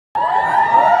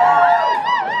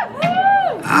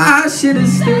I should've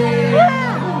stayed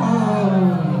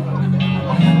home.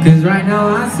 Cause right now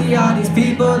I see all these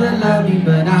people that love me,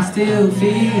 but I still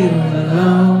feel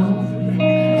alone.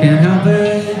 Can't help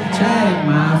but check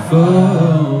my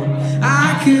phone.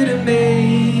 I could've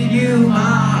made you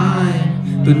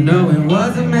mine, but no, it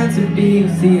wasn't meant to be.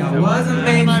 See, I wasn't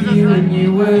made for you and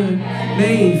you weren't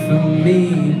made for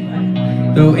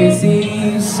me. Though it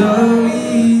seems so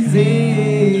easy.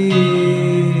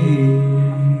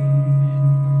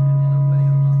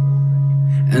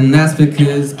 And that's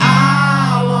because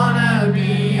I wanna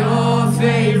be your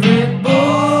favorite boy.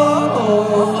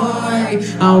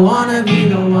 I wanna be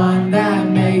the one that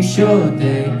makes your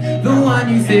day, the one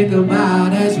you think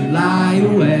about as you lie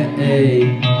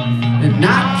awake. And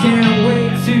I can't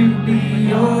wait to be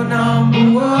your number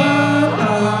one.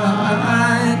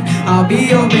 I'll be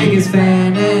your biggest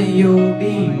fan and you'll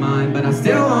be mine, but I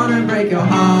still wanna break your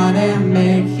heart and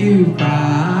make you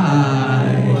cry.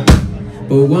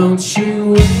 But won't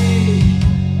you wait?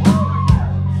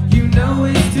 You know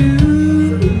it's too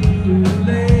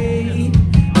late.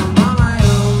 I'm on my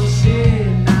own shit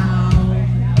now.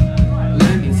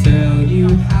 Let me tell you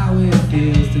how it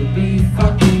feels to be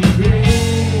fucking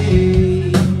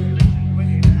great.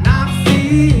 And I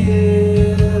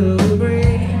feel great.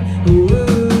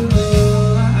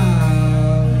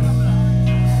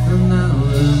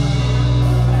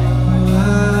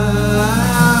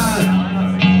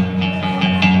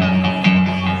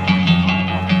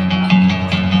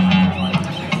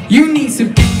 You need to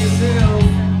be yourself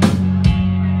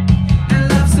and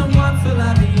love someone for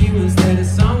loving you instead of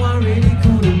someone really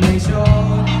cool to make your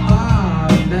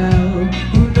heart melt.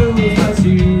 Who knows what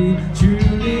you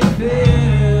truly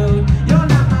feel? You're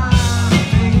not my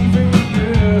favorite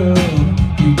girl.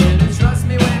 You better trust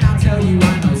me when I tell you I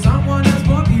know someone else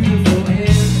more beautiful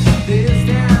in this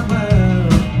damn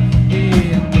world.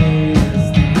 In this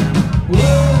damn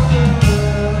world.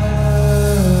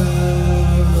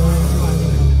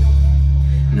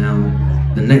 Now,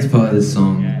 the next part of this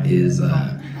song is what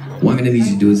I'm going to need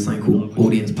you to do is something called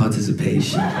audience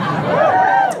participation.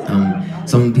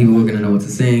 Some people are going to know what to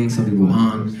sing, some people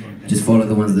aren't. Just follow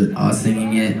the ones that are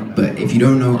singing it. But if you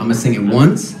don't know, I'm going to sing it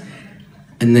once,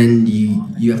 and then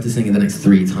you have to sing it the next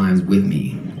 3 times with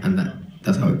me, and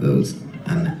that's how it goes.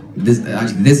 And this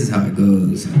is how it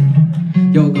goes.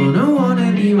 You're gonna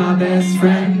wanna be my best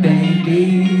friend,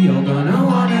 baby. You're gonna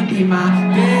wanna be my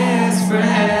best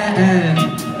friend.